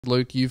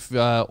Luke, you've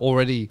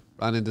already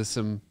run into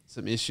some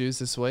issues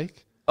this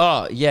week.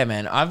 Oh, yeah,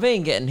 man. I've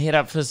been getting hit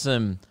up for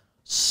some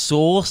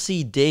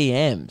saucy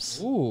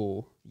DMs.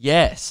 Ooh.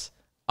 Yes.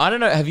 I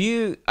don't know. Have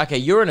you... Okay,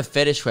 you're on a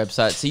fetish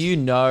website, so you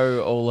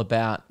know all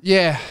about...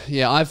 Yeah.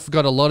 I've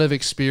got a lot of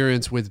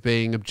experience with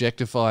being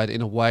objectified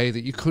in a way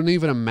that you couldn't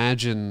even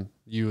imagine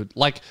you would...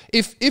 Like,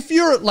 if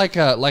you're like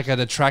an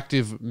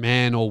attractive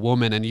man or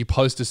woman and you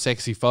post a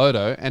sexy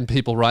photo and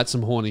people write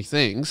some horny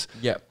things,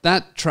 Yep.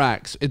 that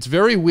tracks. It's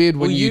very weird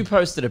when you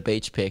posted a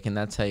beach pic and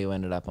that's how you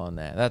ended up on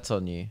there. That's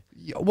on you.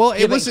 Well,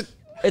 it wasn't...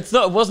 It's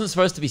not. It wasn't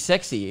supposed to be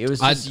sexy. It was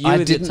just you.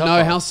 I didn't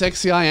know how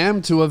sexy I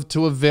am to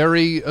a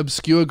very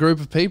obscure group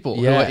of people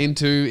who are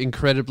into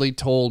incredibly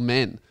tall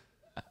men.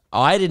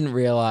 I didn't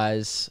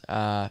realize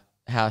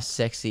how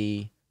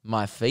sexy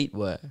my feet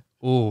were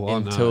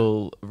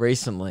until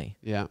recently.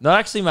 Yeah, not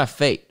actually my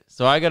feet.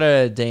 So I got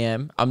a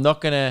DM. I'm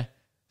not gonna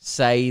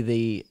say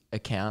the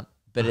account,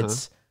 but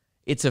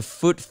it's a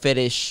foot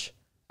fetish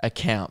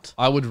account.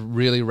 I would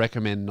really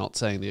recommend not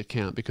saying the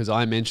account because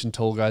I mentioned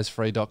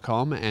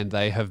tallguysfree.com and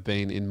they have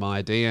been in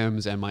my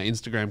DMs and my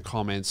Instagram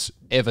comments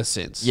ever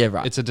since. Yeah,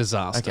 right. It's a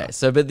disaster. Okay,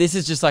 so but this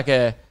is just like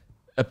a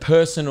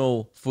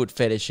personal foot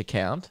fetish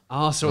account.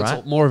 Oh, so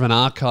it's more of an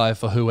archive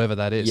for whoever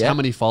that is. Yeah. How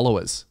many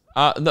followers?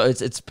 No,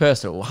 it's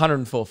personal.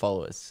 104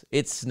 followers.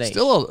 It's niche.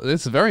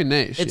 It's very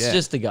niche. It's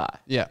just a guy.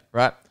 Yeah.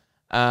 Right?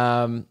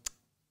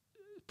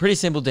 Pretty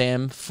simple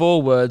DM.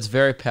 4 words,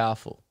 very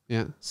powerful.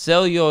 Yeah.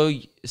 Sell your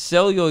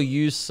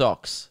used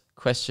socks?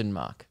 Question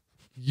mark.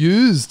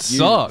 Used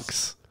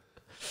socks.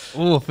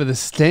 Oh, for the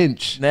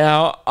stench.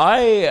 Now,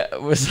 I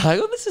was like,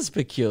 oh, this is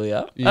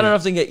peculiar. Yeah. I don't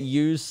often get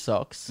used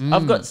socks.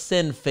 I've got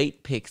send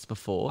feet pics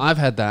before. I've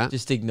had that.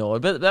 Just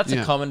ignored. But that's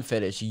a common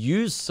fetish.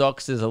 Used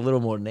socks is a little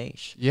more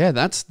niche. Yeah,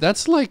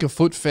 that's like a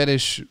foot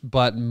fetish,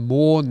 but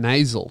more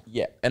nasal.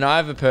 Yeah. And I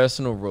have a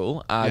personal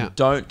rule.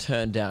 Don't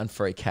turn down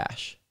free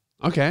cash.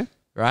 Okay.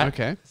 Right?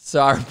 Okay.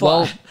 So I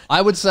reply. Well,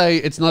 I would say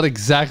it's not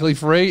exactly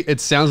free.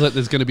 It sounds like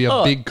there's going to be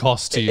a big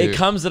cost to you. It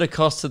comes at a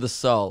cost to the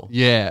soul.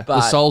 Yeah,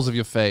 the soles of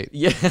your feet.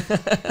 Yeah.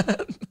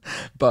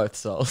 Both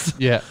souls.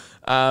 Yeah.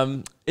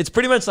 It's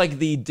pretty much like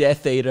the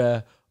Death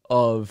Eater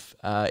of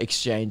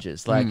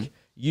exchanges. Like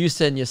you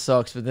send your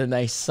socks, but then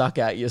they suck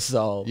out your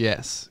soul.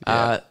 Yes.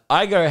 Yeah.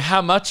 I go,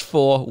 how much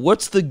for?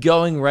 What's the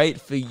going rate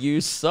for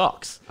used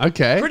socks?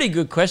 Okay. Pretty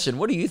good question.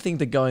 What do you think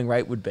the going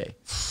rate would be?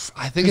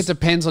 I think it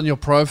depends on your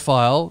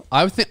profile.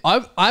 I would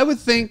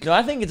think. No,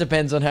 I think it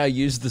depends on how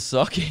used the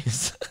sock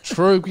is.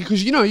 True,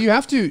 because you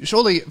have to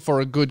surely for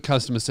a good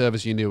customer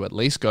service you need to at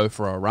least go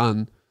for a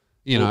run.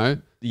 You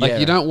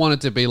don't want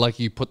it to be like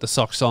you put the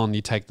socks on,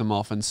 you take them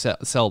off and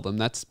sell them.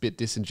 That's a bit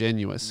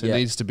disingenuous. It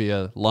needs to be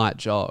a light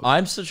job.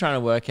 I'm still trying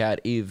to work out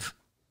if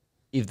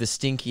the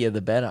stinkier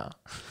the better.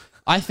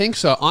 I think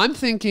so. I'm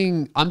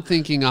thinking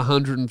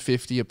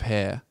 150 a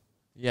pair.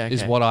 Yeah, okay.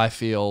 Is what I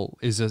feel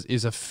is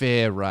a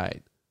fair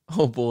rate.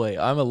 Oh boy,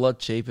 I'm a lot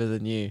cheaper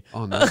than you.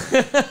 Oh no.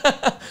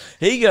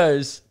 He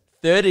goes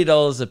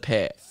 $30 a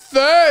pair.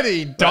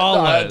 $30.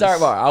 No,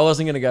 don't worry, I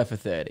wasn't gonna go for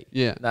 30.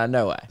 Yeah.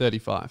 No way.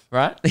 35.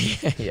 Right?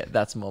 Yeah,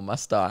 that's more my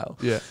style.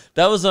 Yeah.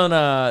 That was on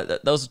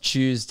that was a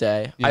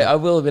Tuesday. Yeah. I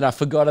will admit I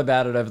forgot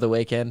about it over the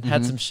weekend.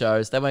 Had some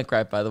shows. They went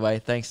great, by the way.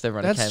 Thanks to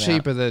everyone who came out. That's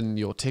cheaper than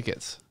your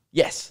tickets.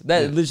 Yes.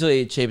 That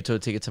literally cheaper to a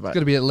ticket tomorrow. It's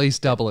gotta be at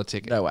least double a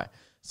ticket. No way.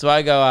 So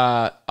I go,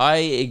 I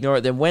ignore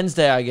it. Then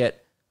Wednesday I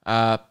get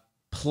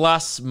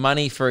plus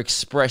money for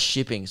express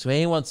shipping. So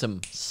he wants some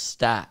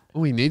stat.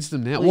 Oh, he needs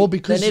them now. Well,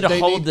 because they need to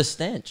hold the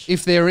stench.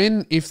 If they're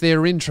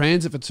in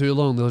transit for too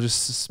long, they'll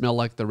just smell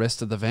like the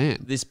rest of the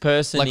van. This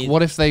person, like,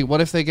 what if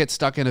they get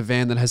stuck in a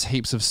van that has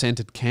heaps of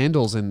scented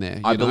candles in there?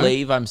 I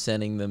believe I'm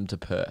sending them to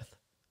Perth.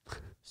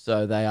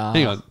 So they are.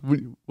 Hang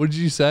on, what did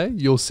you say?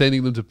 You're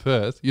sending them to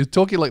Perth? You're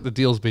talking like the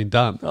deal's been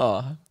done.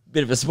 Oh,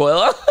 bit of a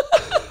spoiler.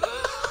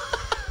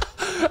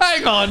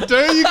 Hang on,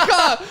 dude, you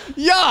can't.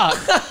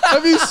 Yuck.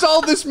 Have you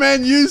sold this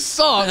man used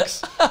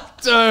socks?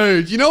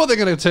 Dude, you know what they're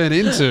going to turn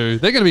into?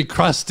 They're going to be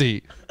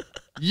crusty.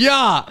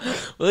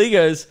 Yuck. Well, he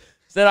goes,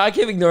 then I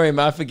keep ignoring him.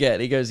 I forget.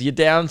 He goes, you're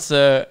down,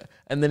 sir.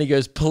 And then he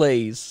goes,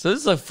 please. So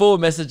this is like 4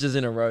 messages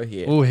in a row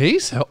here. Oh,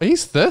 he's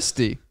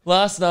thirsty.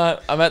 Last night,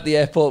 I'm at the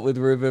airport with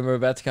Ruben. We're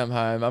about to come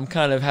home. I'm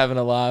kind of having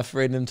a laugh,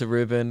 reading them to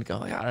Ruben.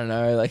 Going, like, I don't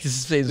know. Like, this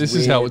seems weird.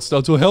 Is how it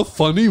starts. Well, how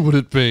funny would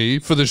it be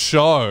for the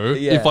show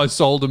if I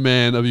sold a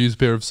man a used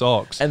pair of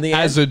socks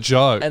as a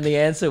joke? And the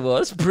answer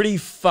was pretty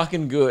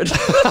fucking good.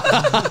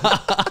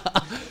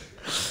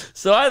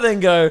 So I then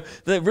go,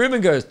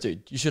 Ruben goes,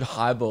 dude, you should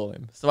highball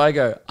him. So I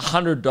go,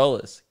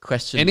 $100,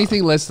 question mark.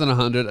 Anything less than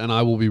 100 and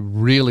I will be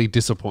really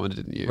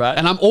disappointed in you. Right.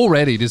 And I'm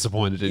already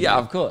disappointed in you. Yeah,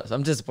 of course.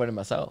 I'm disappointed in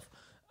myself.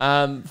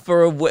 And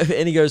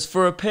he goes,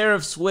 for a pair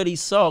of sweaty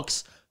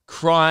socks,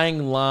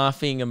 crying,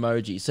 laughing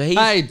emoji. So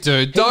hey,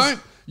 dude,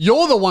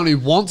 you're the one who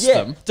wants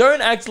them. Don't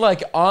act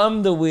like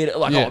I'm the weird.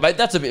 Like, oh, mate,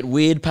 that's a bit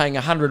weird paying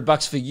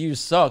 $100 for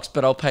used socks,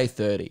 but I'll pay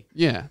 30.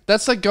 Yeah,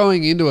 that's like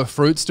going into a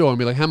fruit store and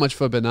be like, how much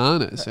for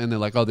bananas? And they're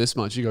like, oh, this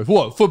much. You go,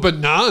 what, for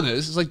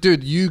bananas? It's like,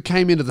 dude, you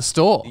came into the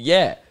store.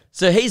 Yeah.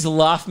 So he's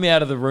laughed me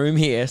out of the room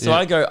here. So Yeah.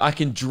 I go, I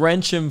can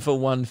drench him for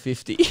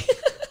 150.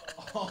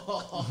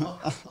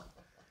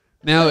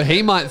 Now,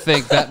 he might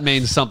think that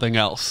means something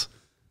else.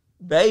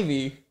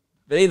 Baby.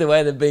 But either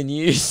way, they've been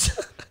used.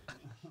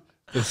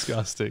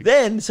 Disgusting.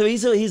 Then, so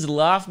he's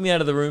laughed me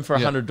out of the room for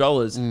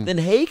 $100. Then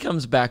he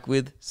comes back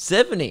with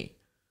 70.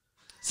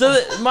 So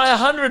my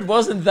 100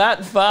 wasn't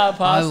that far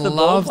past the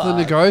love the ballpark.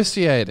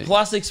 negotiating.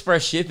 Plus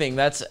express shipping,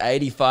 that's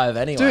 85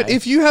 anyway. Dude,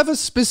 if you have a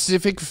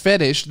specific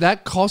fetish,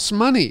 that costs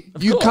money.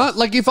 You course. can't,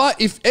 like,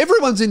 if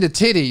everyone's into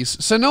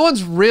titties, so no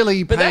one's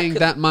really paying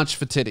could- that much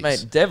for titties.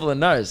 Mate, Devlin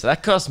knows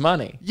that costs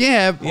money.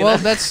 Yeah, well,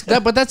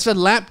 but that's a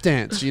lap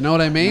dance. You know what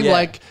I mean?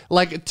 Yeah.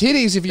 Like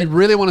titties. If you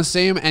really want to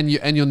see them and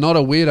you're not a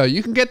weirdo,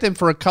 you can get them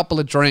for a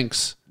couple of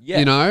drinks. Yeah.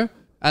 You know,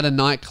 at a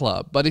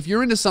nightclub. But if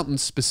you're into something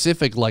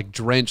specific like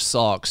drenched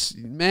socks,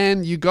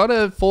 man, you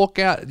gotta fork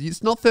out.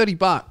 It's not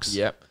 $30.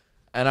 Yep.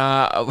 And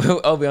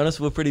I'll be honest,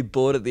 we're pretty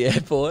bored at the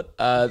airport.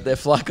 Their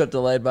flight got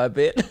delayed by a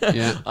bit.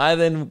 Yeah. I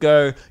then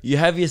go, you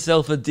have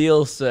yourself a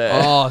deal, sir.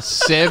 Oh,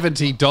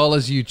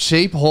 $70, you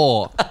cheap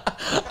whore.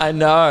 I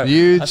know.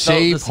 You I felt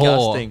cheap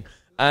disgusting.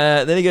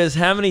 Then he goes,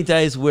 how many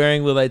days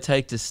wearing will they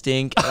take to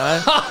stink?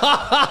 And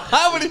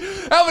How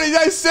many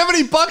days?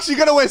 $70? You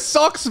gotta wear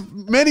socks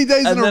many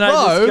days in a then I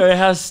just row, go,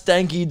 how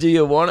stanky do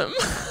you want him?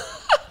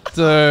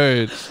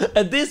 dude.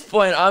 At this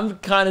point, I'm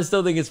kind of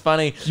still think it's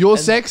funny. You're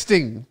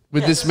sexting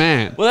with this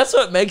man. Well, that's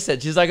what makes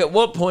it. She's like, at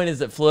what point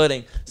is it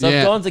flirting? So Yeah.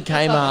 I've gone to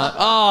Kmart,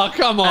 Oh,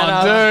 come on,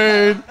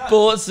 And, dude.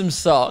 bought some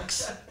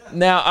socks.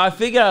 Now, I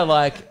figure,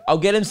 like, I'll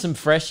get him some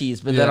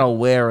freshies, but then Yeah. I'll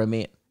wear them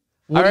in.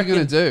 What I are you gonna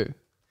reckon- do?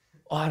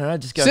 Oh, I don't know,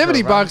 just go for a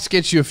 $70 run.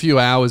 gets you a few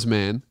hours,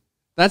 man.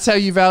 That's how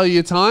you value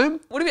your time?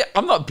 What do you mean?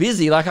 I'm not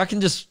busy. Like, I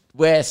can just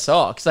wear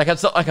socks. Like,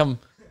 it's not like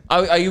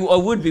I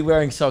would be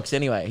wearing socks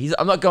anyway.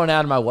 I'm not going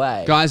out of my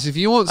way. Guys, if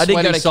you want I did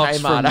go sweaty to socks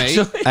Kmart,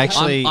 from me,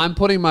 actually. I'm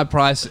putting my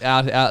price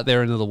out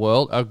there into the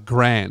world. A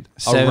grand.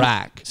 A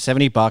rack.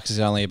 $70 is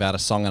only about a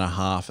song and a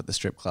half at the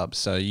strip club.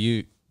 So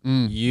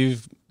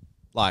you've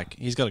like,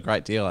 he's got a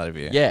great deal out of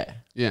you. Yeah.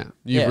 Yeah.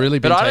 You've really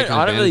been but taken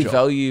I don't really advantage of.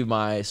 value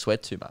my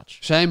sweat too much.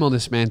 Shame on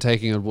this man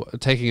taking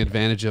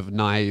advantage of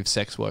naive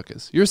sex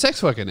workers. You're a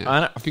sex worker now. I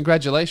know.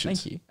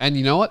 Congratulations. Thank you. And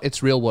you know what?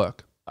 It's real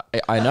work.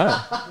 I know.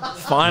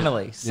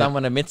 Finally,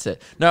 someone admits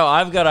it. No,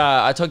 I've got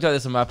I talked about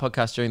this on my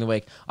podcast during the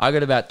week. I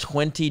got about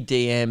 20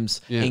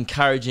 DMs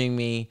encouraging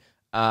me,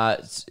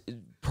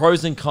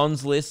 pros and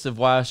cons lists of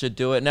why I should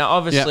do it. Now,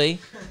 obviously,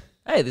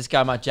 hey, this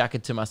guy might jack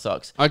it to my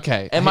socks.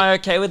 Okay. Am I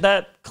okay with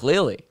that?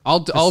 Clearly.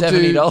 I'll For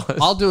 $70.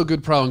 I'll do a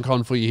good pro and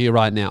con for you here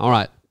right now. All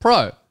right.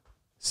 Pro,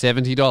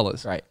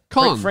 $70. Right.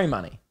 Con, Free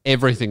money.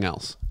 everything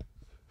else.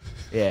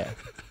 Yeah.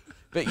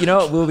 But you know,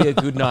 it will be a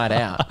good night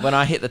out when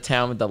I hit the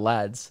town with the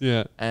lads.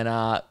 Yeah. And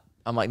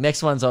I'm like,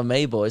 next one's on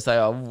me, boys. They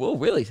go, well,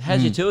 really?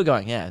 How's your tour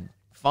going? Yeah,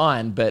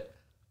 fine, but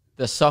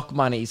the sock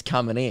money's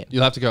coming in.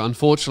 You'll have to go.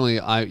 Unfortunately,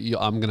 I'm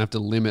going to have to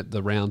limit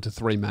the round to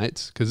 3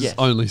 mates because Yes. it's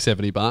only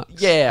 $70.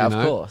 Yeah, you of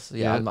know? course.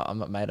 Yeah, I'm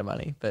not made of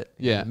money, but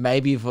Yeah.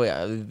 maybe if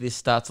this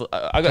starts,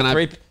 I got Can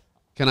three.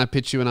 Can I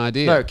pitch you an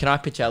idea? No, can I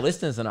pitch our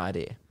listeners an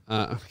idea?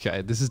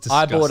 Okay, this is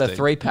I disgusting. bought a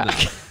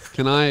 3-pack.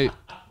 No.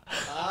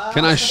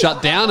 Can I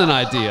shut down an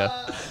idea?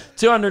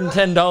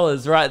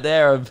 $210 right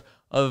there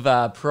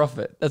of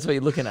profit. That's what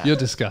you're looking at. You're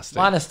disgusting.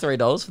 Minus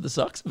 $3 for the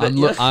socks. But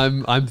yeah.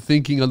 I'm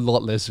thinking a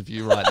lot less of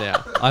you right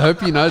now. I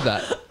hope you know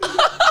that.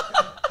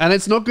 And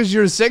it's not because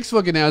you're a sex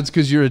worker now, it's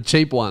because you're a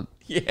cheap one.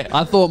 Yeah.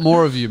 I thought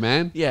more of you,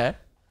 man. Yeah.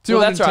 $210. Well,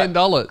 that's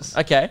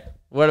right. Okay.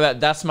 What about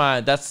that's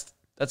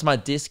my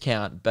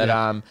discount.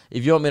 But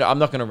if you want me to, I'm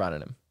not going to run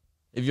at him.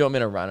 If you want me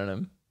to run at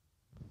him,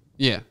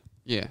 Yeah.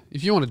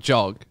 If you want to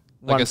jog,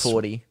 like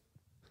 140.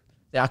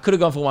 Yeah, I could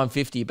have gone for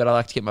 150, but I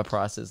like to get my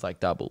prices like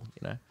double.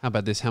 You know, how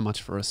about this? How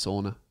much for a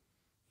sauna?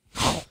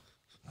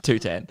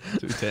 210.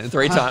 210.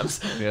 3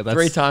 times. Yeah, that's-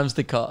 3 times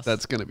the cost.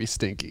 That's going to be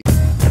stinky.